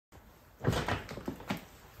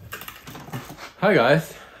Hi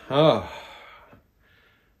guys,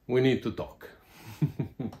 we need to talk.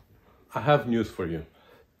 I have news for you.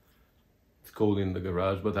 It's cold in the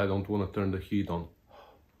garage, but I don't want to turn the heat on.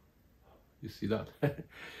 You see that?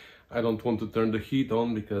 I don't want to turn the heat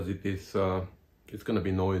on because it's gonna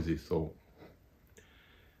be noisy. So,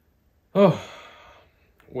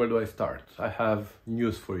 where do I start? I have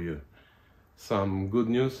news for you. Some good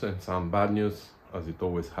news and some bad news, as it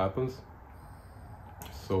always happens.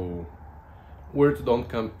 So, words don't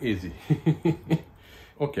come easy.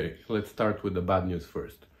 Okay, let's start with the bad news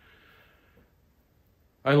first.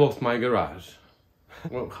 I lost my garage.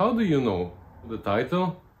 Well, how do you know? The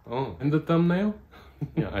title? Oh, and the thumbnail?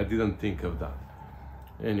 Yeah, I didn't think of that.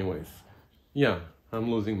 Anyways, yeah, I'm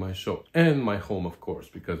losing my shop. And my home, of course,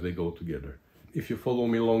 because they go together. If you follow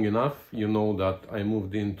me long enough, you know that I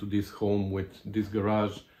moved into this home with this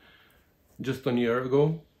garage just a year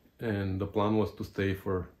ago. And the plan was to stay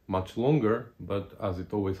for much longer, but as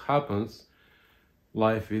it always happens,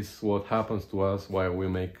 life is what happens to us while we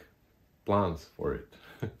make plans for it.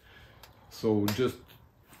 So just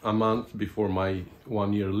a month before my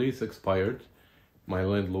 1-year lease expired, my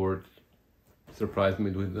landlord surprised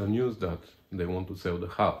me with the news that they want to sell the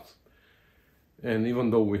house. And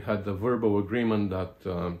even though we had the verbal agreement that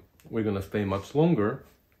we're gonna stay much longer,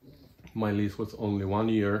 my lease was only 1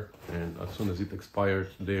 year, and as soon as it expired,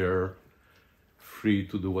 they're free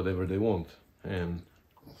to do whatever they want. And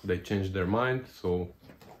they changed their mind, so...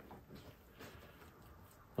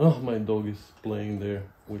 Oh, my dog is playing there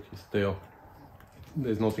with his tail.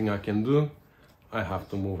 There's nothing I can do. I have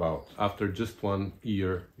to move out after just 1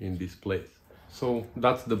 year in this place. So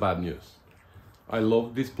that's the bad news. I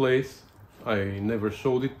love this place. I never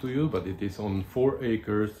showed it to you, but it is on 4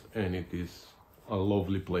 acres and it is a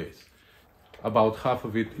lovely place. About half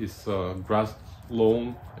of it is grass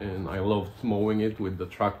lawn, and I loved mowing it with the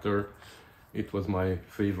tractor. It was my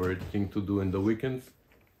favorite thing to do in the weekends.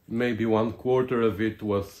 Maybe 1/4 of it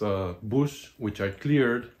was bush, which I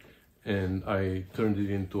cleared, and I turned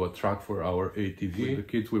it into a track for our ATV. With the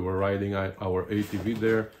kids, we were riding our ATV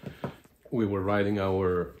there. We were riding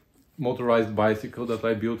our motorized bicycle that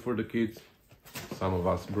I built for the kids. Some of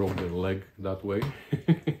us broke their leg that way.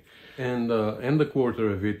 And a quarter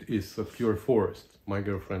of it is a pure forest. My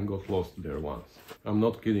girlfriend got lost there once. I'm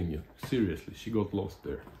not kidding you. Seriously, she got lost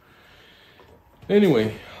there.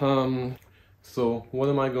 Anyway, so what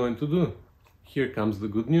am I going to do? Here comes the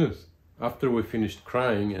good news. After we finished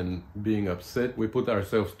crying and being upset, we put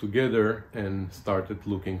ourselves together and started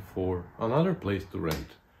looking for another place to rent.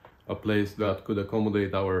 A place that could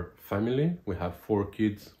accommodate our family. We have 4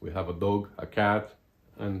 kids, we have a dog, a cat,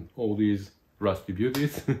 and all these Rusty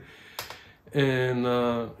Beauties. And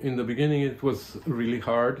in the beginning it was really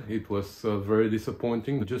hard. It was very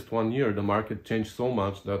disappointing. Just 1 year the market changed so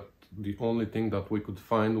much that the only thing that we could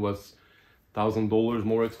find was $1,000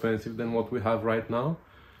 more expensive than what we have right now.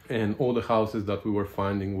 And all the houses that we were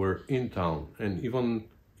finding were in town. And even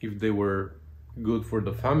if they were good for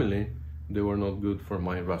the family, they were not good for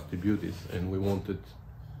my Rusty Beauties. And we wanted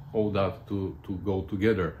all that to go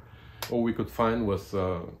together. All we could find was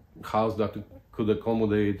a house that could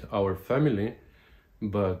accommodate our family,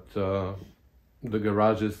 but the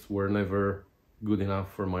garages were never good enough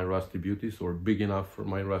for my Rusty Beauties or big enough for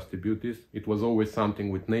my Rusty Beauties. It was always something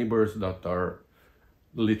with neighbors that are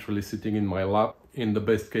literally sitting in my lap. In the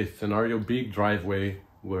best case scenario, big driveway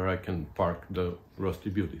where I can park the Rusty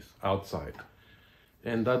Beauties outside.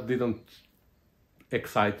 And that didn't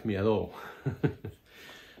excite me at all.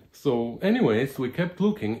 So anyways, we kept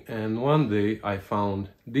looking, and one day I found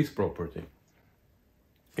this property.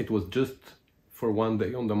 It was just for 1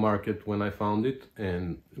 day on the market when I found it,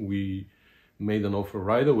 and we made an offer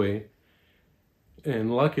right away, and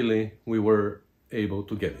luckily we were able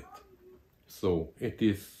to get it. So it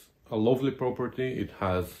is a lovely property. It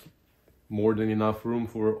has more than enough room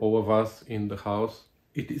for all of us in the house.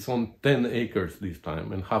 It is on 10 acres this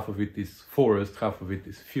time, and half of it is forest, half of it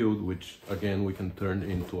is field, which again we can turn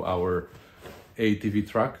into our ATV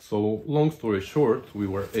track. So long story short, we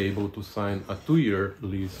were able to sign a 2-year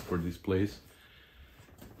lease for this place.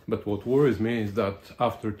 But what worries me is that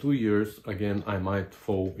after 2 years, again, I might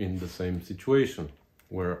fall in the same situation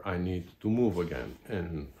where I need to move again.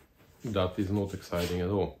 And that is not exciting at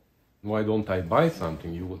all. Why don't I buy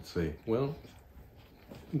something, you would say? Well,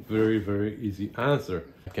 very, very easy answer.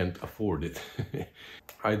 I can't afford it.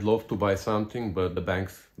 I'd love to buy something, but the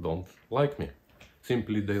banks don't like me.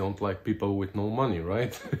 Simply, they don't like people with no money,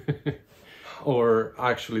 right? Or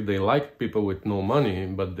actually, they like people with no money,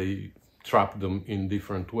 but they trap them in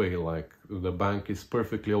different way. Like, the bank is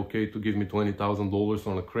perfectly okay to give me $20,000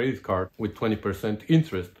 on a credit card with 20%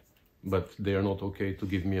 interest, but they are not okay to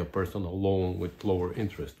give me a personal loan with lower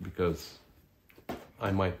interest, because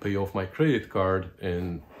I might pay off my credit card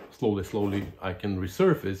and slowly I can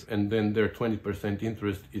resurface, and then their 20%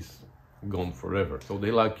 interest is gone forever. So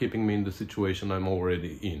they like keeping me in the situation I'm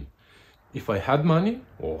already in. If I had money,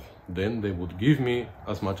 oh, then they would give me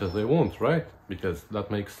as much as I want, right? Because that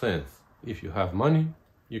makes sense. If you have money,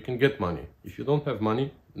 you can get money. If you don't have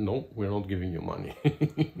money, no, we're not giving you money.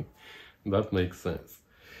 That makes sense.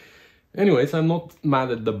 Anyways, I'm not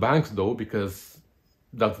mad at the banks though, because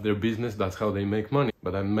that's their business, that's how they make money.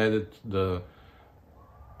 But I'm mad at the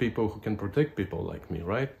people who can protect people like me,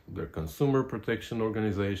 right? They're consumer protection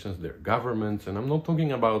organizations, they're governments, and I'm not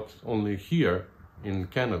talking about only here in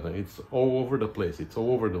Canada. It's all over the place, it's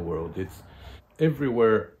all over the world, it's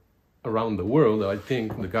everywhere around the world. I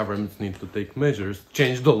think the governments need to take measures,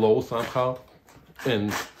 change the law somehow,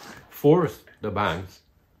 and force the banks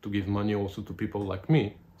to give money also to people like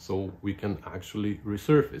me, so we can actually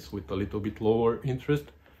resurface with a little bit lower interest.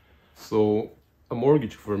 So a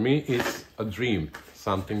mortgage for me is a dream,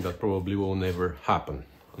 something that probably will never happen,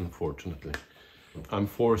 unfortunately. I'm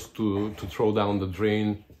forced to throw down the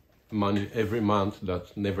drain money every month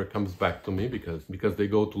that never comes back to me, because they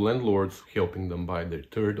go to landlords, helping them buy their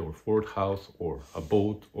third or fourth house or a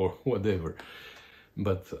boat or whatever.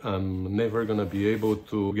 But I'm never gonna be able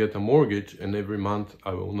to get a mortgage, and every month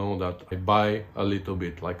I will know that I buy a little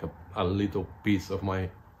bit, like a little piece of my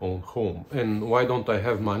own home. And why don't I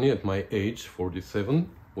have money at my age, 47?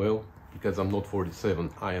 Well, because I'm not 47,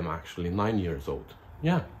 I am actually 9 years old.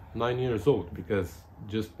 Yeah, 9 years old, because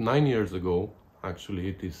just 9 years ago, actually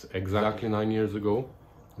it is exactly 9 years ago,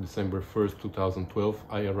 December 1st, 2012,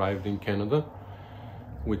 I arrived in Canada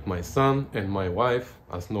with my son and my wife,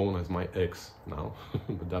 as known as my ex now,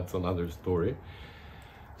 but that's another story.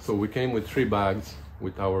 So we came with 3 bags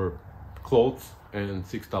with our clothes and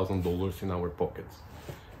 $6,000 in our pockets.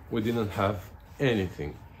 We didn't have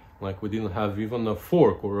anything, like we didn't have even a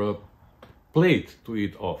fork or a plate to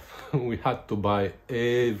eat off. We had to buy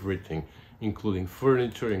everything, including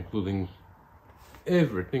furniture, including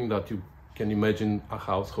everything that you can imagine a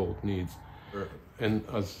household needs. And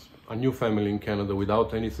as a new family in Canada,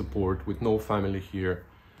 without any support, with no family here,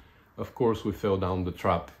 of course we fell down the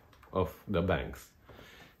trap of the banks.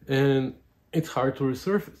 And it's hard to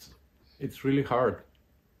resurface. It's really hard.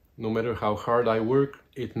 No matter how hard I work,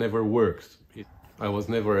 it never works. I was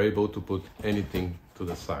never able to put anything to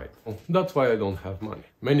the side. That's why I don't have money.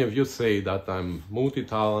 Many of you say that I'm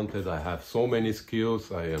multi-talented, I have so many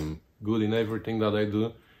skills, I am good in everything that I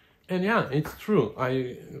do. And yeah, it's true.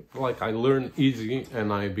 I learn easy,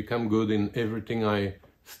 and I become good in everything I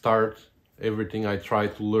start, everything I try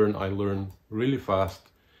to learn, I learn really fast.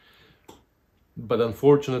 But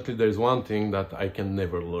unfortunately, there's one thing that I can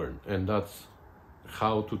never learn, and that's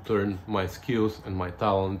how to turn my skills and my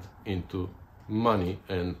talent into money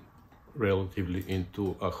and relatively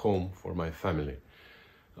into a home for my family.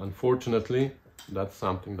 Unfortunately, that's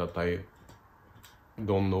something that I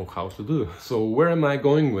don't know how to do. So where am I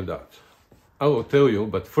going with that? I will tell you,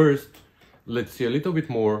 but first let's see a little bit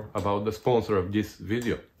more about the sponsor of this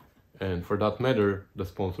video, and for that matter, the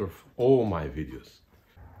sponsor of all my videos.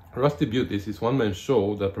 Rusty Beauties is one-man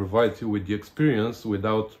show that provides you with the experience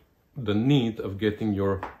without the need of getting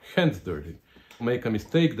your hands dirty. Make a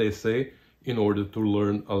mistake, they say, in order to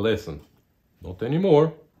learn a lesson. Not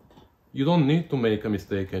anymore. You don't need to make a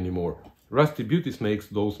mistake anymore. Rusty Beauties makes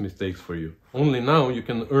those mistakes for you. Only now you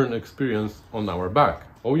can earn experience on our back.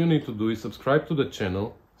 All you need to do is subscribe to the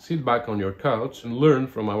channel, sit back on your couch and learn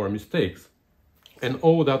from our mistakes. And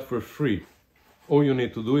all that for free. All you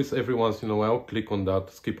need to do is every once in a while click on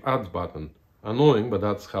that skip ads button. Annoying, but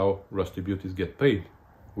that's how Rusty Beauties get paid.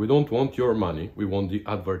 We don't want your money, we want the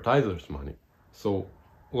advertisers' money. So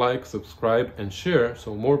like, subscribe and share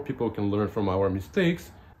so more people can learn from our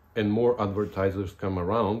mistakes and more advertisers come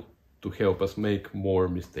around to help us make more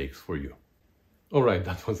mistakes for you. Alright,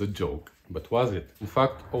 that was a joke, but was it? In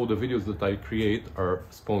fact, all the videos that I create are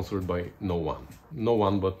sponsored by no one. No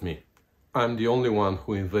one but me. I'm the only one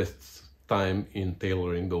who invests time in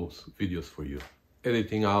tailoring those videos for you.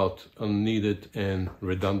 Editing out unneeded and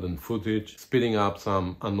redundant footage, speeding up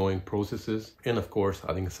some annoying processes, and of course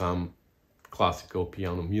adding some classical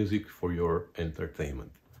piano music for your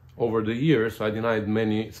entertainment. Over the years, I denied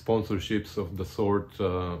many sponsorships of the sort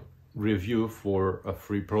review for a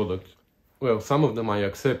free product. Well, some of them I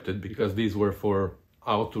accepted because these were for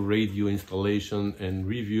auto radio installation and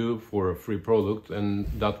review for a free product, and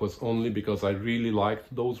that was only because I really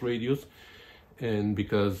liked those radios and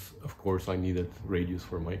because, of course, I needed radios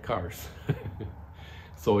for my cars.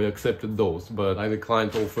 so I accepted those, but I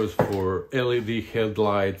declined offers for LED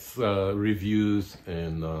headlights reviews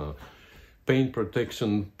and paint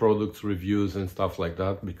protection products reviews and stuff like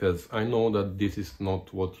that, because I know that this is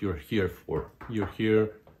not what you're here for. You're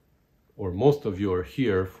here, or most of you are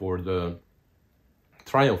here, for the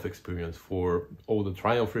Triumph experience, for all the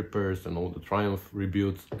Triumph repairs and all the Triumph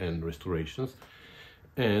rebuilds and restorations.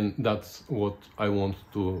 And that's what I want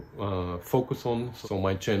to focus on, so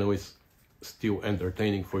my channel is still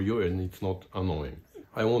entertaining for you and it's not annoying.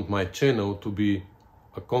 I want my channel to be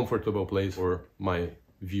a comfortable place for my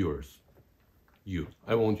viewers, you.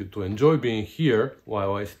 I want you to enjoy being here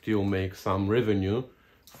while I still make some revenue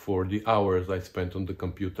for the hours I spent on the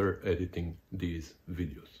computer editing these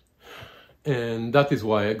videos. And that is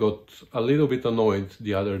why I got a little bit annoyed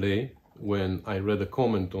the other day when I read a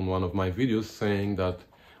comment on one of my videos saying that,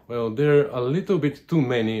 well, there are a little bit too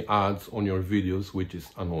many ads on your videos, which is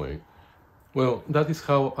annoying. Well, that is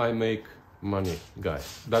how I make money,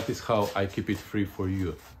 guys. That is how I keep it free for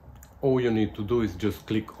you. All you need to do is just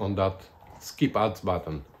click on that skip ads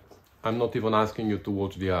button. I'm not even asking you to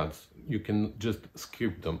watch the ads. You can just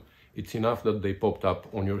skip them. It's enough that they popped up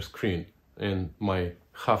on your screen, and my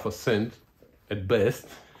half a cent at best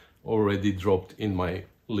already dropped in my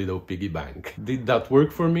little piggy bank. Did that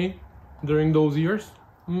work for me during those years?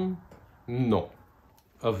 No.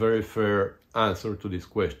 A very fair answer to this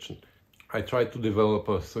question. I tried to develop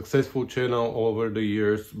a successful channel over the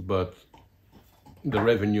years, but the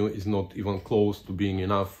revenue is not even close to being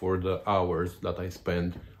enough for the hours that I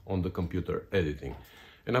spend on the computer editing.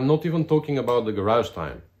 And I'm not even talking about the garage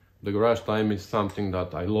time. The garage time is something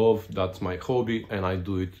that I love, that's my hobby, and I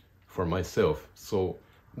do it for myself. So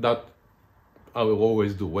that I will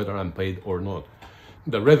always do, whether I'm paid or not.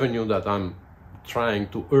 The revenue that I'm trying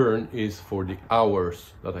to earn is for the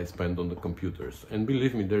hours that I spend on the computers. And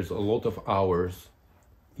believe me, there's a lot of hours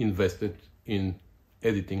invested in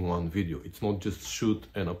editing one video. It's not just shoot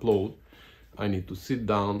and upload. I need to sit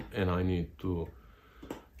down and I need to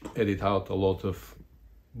edit out a lot of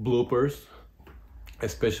bloopers,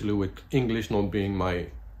 especially with English not being my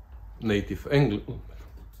native English,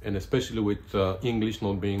 and especially with English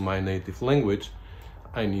not being my native language,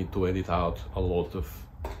 I need to edit out a lot of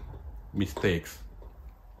mistakes,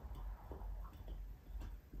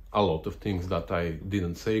 a lot of things that I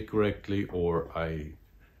didn't say correctly, or I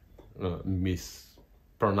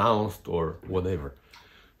mispronounced, or whatever.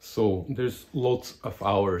 So there's lots of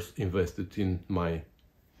hours invested in my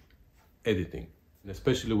editing,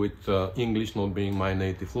 especially with English not being my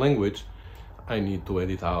native language. I need to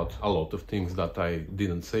edit out a lot of things that I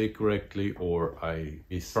didn't say correctly, or I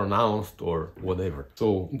mispronounced, or whatever.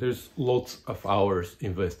 So there's lots of hours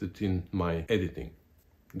invested in my editing.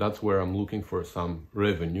 That's where I'm looking for some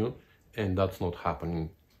revenue, and that's not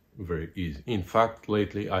happening very easy. In fact,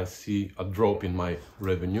 lately I see a drop in my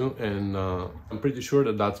revenue, and I'm pretty sure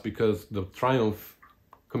that that's because the Triumph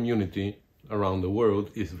community around the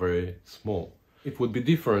world is very small. It would be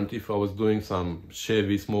different if I was doing some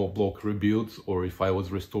Chevy small block rebuilds, or if I was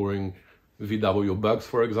restoring VW Bugs,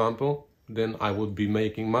 for example, then I would be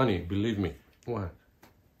making money, believe me. What?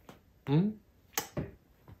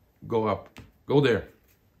 Go up, go there.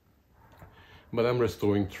 But I'm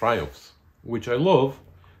restoring Triumphs, which I love,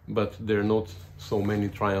 but there are not so many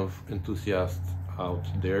Triumph enthusiasts out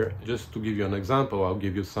there. Just to give you an example, I'll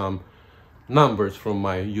give you some numbers from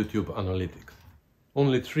my YouTube analytics.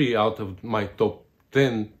 Only 3 out of my top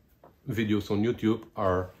 10 videos on YouTube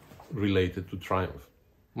are related to Triumph.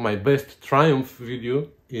 My best Triumph video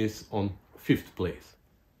is on 5th place.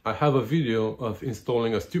 I have a video of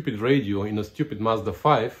installing a stupid radio in a stupid Mazda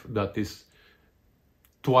 5 that is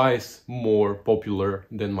twice more popular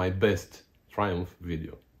than my best Triumph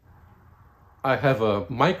video. I have a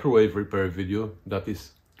microwave repair video that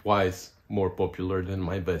is twice more popular than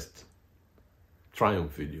my best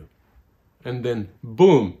Triumph video. And then,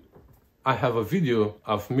 boom, I have a video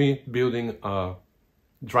of me building a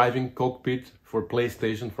driving cockpit for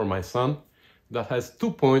PlayStation for my son that has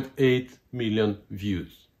 2.8 million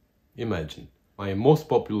views. Imagine, my most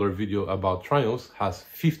popular video about Triumphs has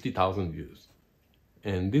 50,000 views.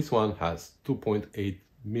 And this one has 2.8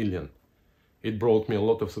 million. It brought me a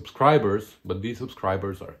lot of subscribers, but these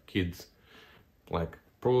subscribers are kids. Like,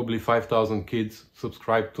 probably 5,000 kids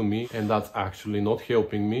subscribe to me, and that's actually not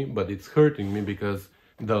helping me, but it's hurting me, because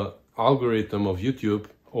the algorithm of YouTube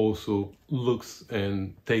also looks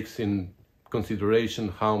and takes in consideration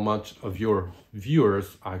how much of your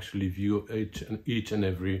viewers actually view each and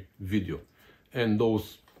every video. And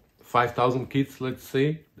those 5,000 kids, let's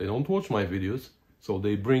say, they don't watch my videos, so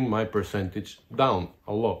they bring my percentage down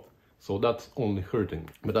a lot. So that's only hurting.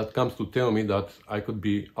 But that comes to tell me that I could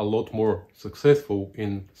be a lot more successful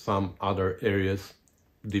in some other areas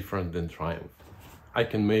different than Triumph. I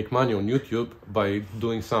can make money on YouTube by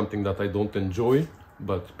doing something that I don't enjoy,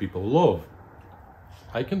 but people love.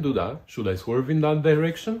 I can do that. Should I swerve in that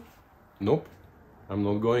direction? Nope. I'm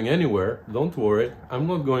not going anywhere. Don't worry, I'm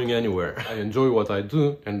not going anywhere. I enjoy what I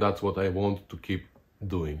do, and that's what I want to keep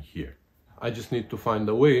doing here. I just need to find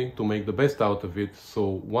a way to make the best out of it,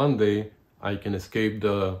 so one day I can escape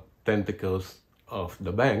the tentacles of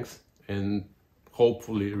the banks and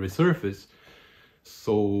hopefully resurface.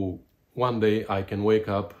 So one day I can wake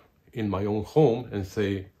up in my own home and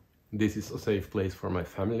say, this is a safe place for my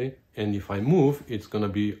family. And if I move, it's gonna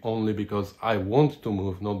be only because I want to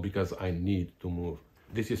move, not because I need to move.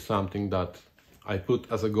 This is something that I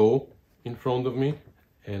put as a goal in front of me,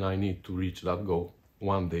 and I need to reach that goal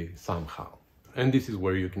one day somehow. And this is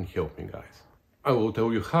where you can help me, guys. I will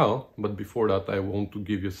tell you how, but before that I want to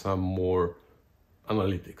give you some more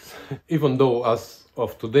analytics. Even though as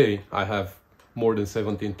of today I have more than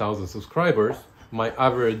 17,000 subscribers, my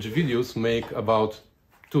average videos make about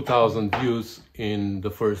 2,000 views in the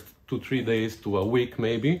first 2-3 days to a week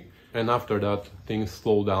maybe, and after that things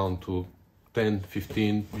slow down to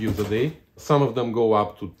 10-15 views a day. Some of them go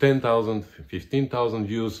up to 10,000, 15,000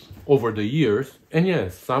 views over the years, and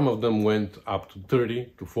yes, some of them went up to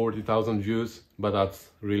 30 to 40,000 views, but that's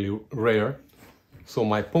really rare. So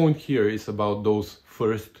my point here is about those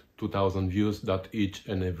first 2,000 views that each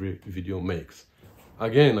and every video makes.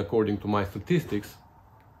 Again, according to my statistics,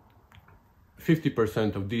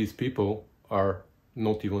 50% of these people are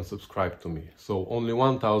not even subscribed to me. So only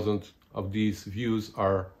 1,000 of these views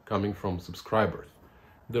are coming from subscribers.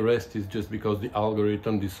 The rest is just because the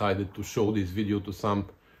algorithm decided to show this video to some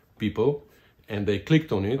people and they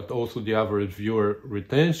clicked on it. Also, the average viewer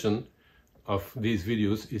retention of these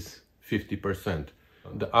videos is 50%.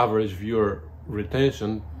 The average viewer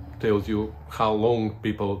retention tells you how long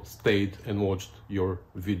people stayed and watched your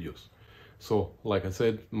videos. So, like I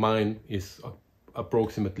said, mine is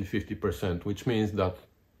approximately 50%, which means that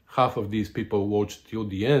half of these people watched till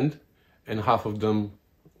the end and half of them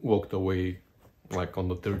walked away like on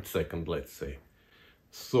the 3rd second, let's say.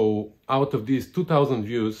 So out of these 2,000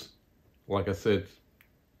 views, like I said,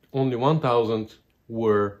 only 1,000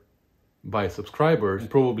 were by subscribers. And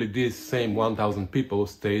probably these same 1,000 people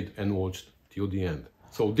stayed and watched till the end.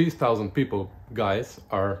 So these 1,000 people, guys,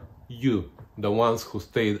 are you, the ones who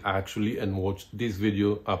stayed actually and watched this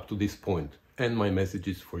video up to this point. And my message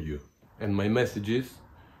is for you. And my message is,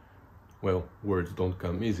 well, words don't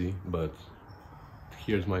come easy, but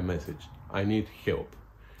here's my message. I need help.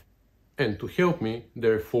 And to help me,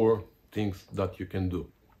 there are 4 things that you can do.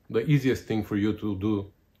 The easiest thing for you to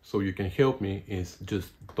do so you can help me is just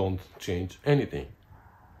don't change anything.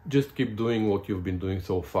 Just keep doing what you've been doing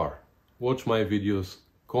so far. Watch my videos,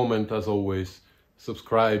 comment as always,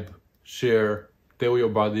 subscribe, share, tell your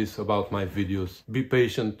buddies about my videos. Be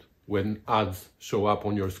patient when ads show up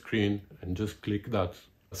on your screen and just click that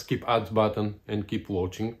skip ads button and keep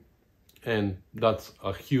watching. And that's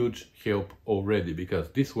a huge help already,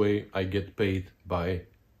 because this way I get paid by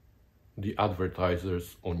the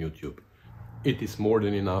advertisers on YouTube. It is more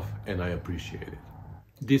than enough and I appreciate it.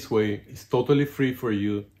 This way it's totally free for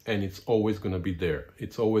you and it's always gonna be there.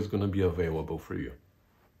 It's always gonna be available for you.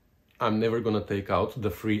 I'm never gonna take out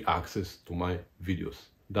the free access to my videos.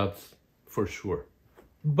 That's for sure.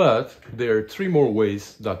 But there are 3 more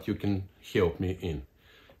ways that you can help me in.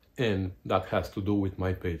 And that has to do with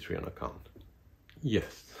my Patreon account.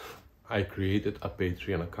 Yes, I created a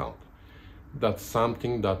Patreon account. That's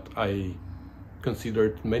something that I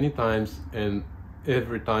considered many times, and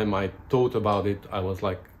every time I thought about it, I was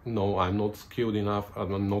like, no, I'm not skilled enough,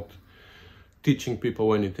 I'm not teaching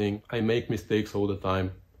people anything. I make mistakes all the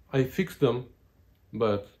time. I fix them,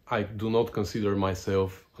 but I do not consider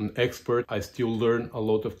myself an expert. I still learn a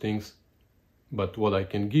lot of things, but what I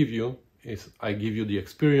can give you is I give you the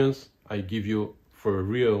experience, I give you for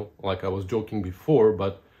real, like I was joking before,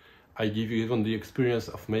 but I give you even the experience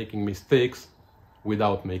of making mistakes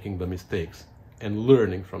without making the mistakes and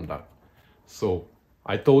learning from that. So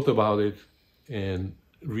I thought about it, and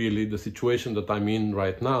really the situation that I'm in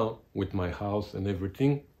right now with my house and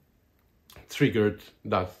everything triggered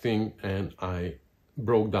that thing, and I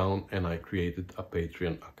broke down and I created a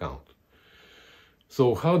Patreon account.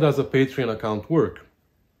 So how does a Patreon account work?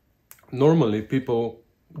 Normally people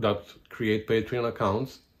that create Patreon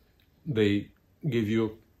accounts, they give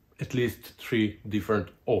you at least 3 different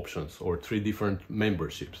options or 3 different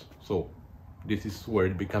memberships. So this is where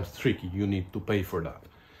it becomes tricky. You need to pay for that.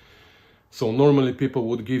 So normally people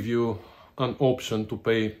would give you an option to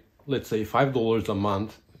pay let's say $5 a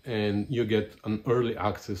month, and you get an early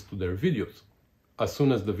access to their videos. As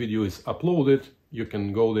soon as the video is uploaded, you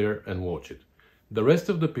can go there and watch it. The rest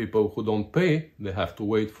of the people who don't pay, they have to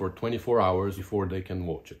wait for 24 hours before they can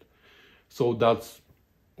watch it. So that's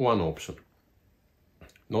one option.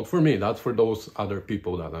 Not for me, that's for those other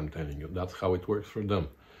people that I'm telling you. That's how it works for them.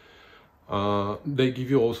 They give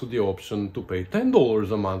you also the option to pay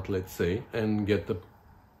 $10 a month, let's say, and get the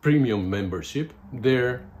premium membership.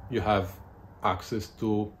 There you have access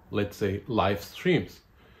to, let's say, live streams,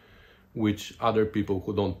 which other people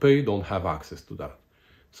who don't pay don't have access to that.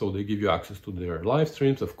 So they give you access to their live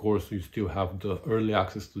streams. Of course, you still have the early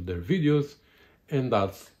access to their videos, and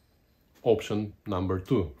that's option number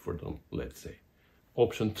 2 for them, let's say.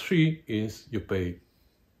 Option 3 is you pay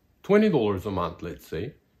 $20 a month, let's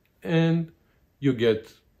say, and you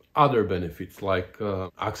get other benefits like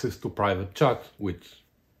access to private chat with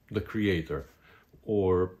the creator,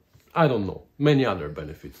 or I don't know, many other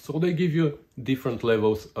benefits. So they give you different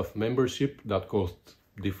levels of membership that cost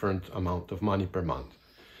different amount of money per month.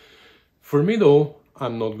 For me though,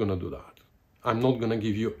 I'm not gonna do that. I'm not gonna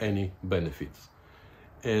give you any benefits.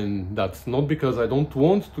 And that's not because I don't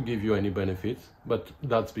want to give you any benefits, but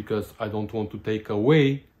that's because I don't want to take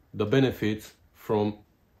away the benefits from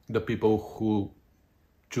the people who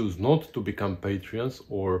choose not to become Patreons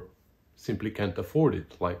or simply can't afford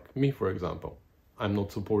it, like me, for example. I'm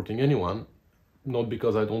not supporting anyone, not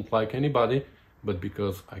because I don't like anybody, but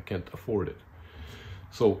because I can't afford it.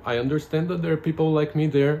 So I understand that there are people like me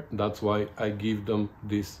there, that's why I give them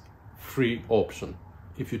this free option.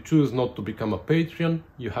 If you choose not to become a Patreon,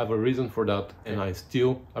 you have a reason for that, and I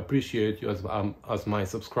still appreciate you as my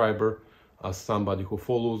subscriber, as somebody who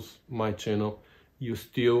follows my channel. You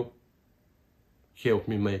still help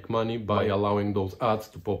me make money by allowing those ads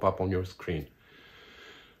to pop up on your screen.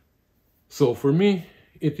 So for me,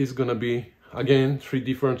 it is gonna be, again, 3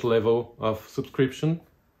 different levels of subscription,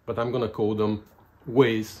 but I'm gonna call them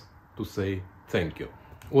ways to say thank you.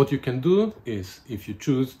 What you can do is, if you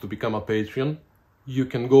choose to become a Patreon, you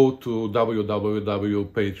can go to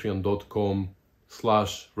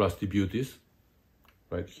www.patreon.com/rustybeauties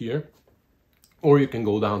right here, or you can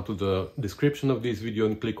go down to the description of this video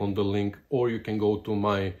and click on the link, or you can go to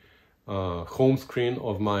my home screen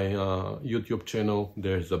of my YouTube channel.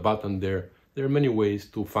 There's a button there. There are many ways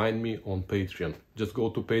to find me on Patreon. Just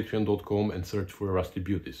go to patreon.com and search for Rusty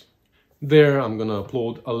Beauties. There I'm gonna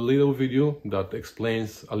upload a little video that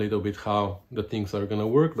explains a little bit how the things are gonna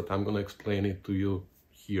work, but I'm gonna explain it to you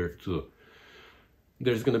here too.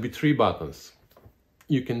 There's gonna be 3 buttons.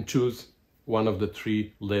 You can choose one of the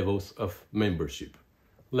 3 levels of membership.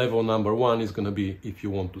 Level number 1 is gonna be if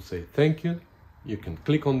you want to say thank you. You can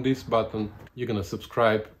click on this button, you're gonna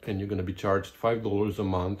subscribe, and you're gonna be charged $5 a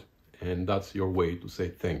month, and that's your way to say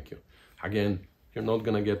thank you. Again, you're not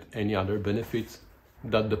gonna get any other benefits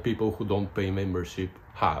that the people who don't pay membership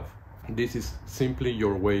have. This is simply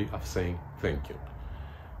your way of saying thank you.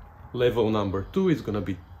 Level number 2 is gonna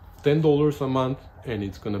be $10 a month, and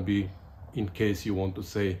it's gonna be in case you want to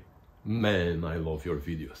say, man, I love your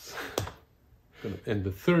videos. And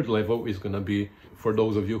the 3rd level is gonna be for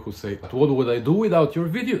those of you who say, what would I do without your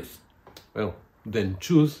videos? Well, then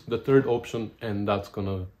choose the 3rd option, and that's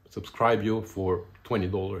gonna subscribe you for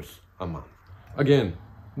 $20 a month. Again,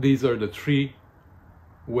 these are the 3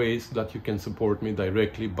 ways that you can support me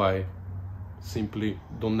directly by simply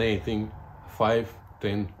donating $5,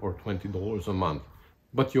 $10, or $20 a month.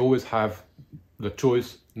 But you always have the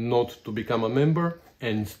choice not to become a member,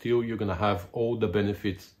 and still you're gonna have all the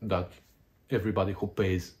benefits that everybody who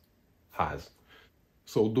pays has.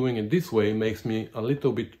 So doing it this way makes me a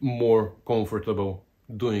little bit more comfortable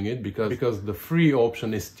doing it, because the free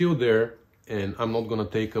option is still there, and I'm not gonna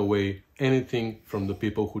take away anything from the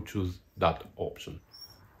people who choose that option.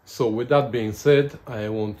 So with that being said, I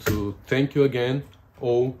want to thank you again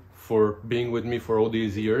all for being with me for all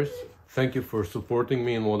these years. Thank you for supporting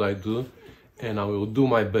me in what I do, and I will do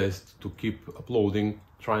my best to keep uploading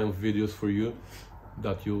triumph videos for you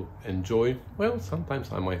that you enjoy. Well,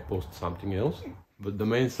 sometimes I might post something else, but the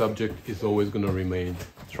main subject is always going to remain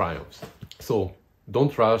triumphs. So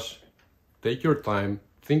don't rush, take your time,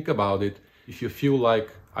 think about it. If you feel like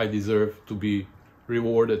I deserve to be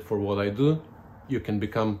rewarded for what I do, you can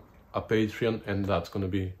become a Patreon, and that's going to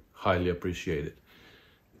be highly appreciated.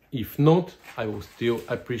 If not, I will still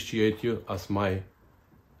appreciate you as my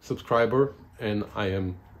subscriber, and I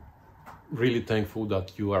am really thankful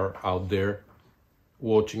that you are out there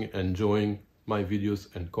watching, enjoying my videos,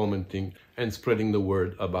 and commenting and spreading the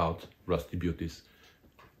word about Rusty Beauties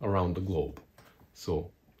around the globe.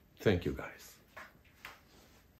 So thank you guys.